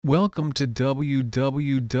Welcome to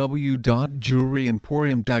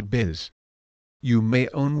www.jewelryemporium.biz. You may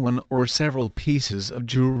own one or several pieces of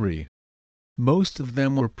jewelry. Most of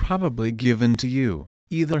them were probably given to you,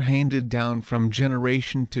 either handed down from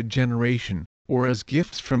generation to generation, or as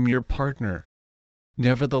gifts from your partner.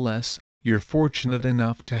 Nevertheless, you're fortunate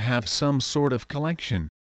enough to have some sort of collection.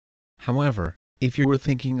 However, if you were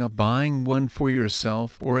thinking of buying one for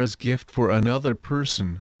yourself or as gift for another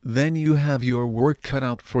person, then you have your work cut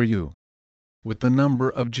out for you. With the number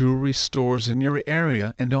of jewelry stores in your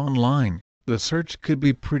area and online, the search could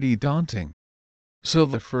be pretty daunting. So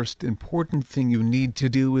the first important thing you need to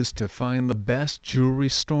do is to find the best jewelry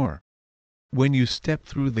store. When you step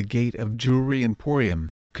through the gate of Jewelry Emporium,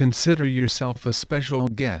 consider yourself a special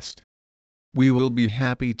guest. We will be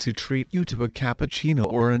happy to treat you to a cappuccino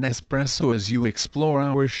or an espresso as you explore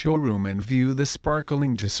our showroom and view the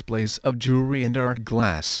sparkling displays of jewelry and art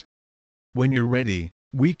glass. When you're ready,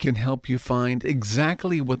 we can help you find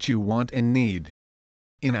exactly what you want and need.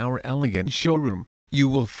 In our elegant showroom, you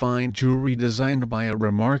will find jewelry designed by a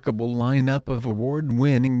remarkable lineup of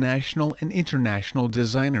award-winning national and international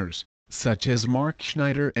designers, such as Mark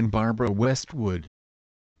Schneider and Barbara Westwood.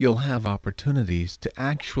 You'll have opportunities to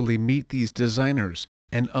actually meet these designers,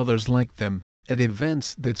 and others like them, at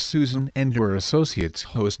events that Susan and her associates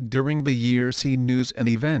host during the year's news and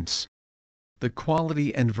events. The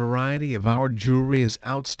quality and variety of our jewelry is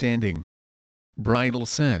outstanding. Bridal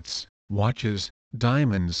sets, watches,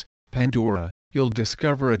 diamonds, Pandora, you'll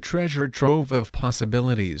discover a treasure trove of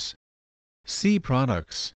possibilities. See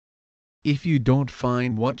products. If you don't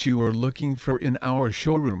find what you are looking for in our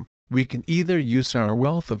showroom, we can either use our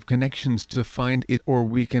wealth of connections to find it or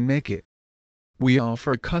we can make it. We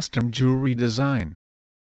offer custom jewelry design.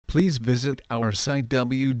 Please visit our site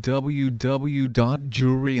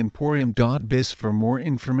www.jewelryemporium.biz for more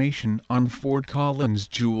information on Fort Collins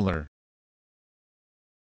Jeweler.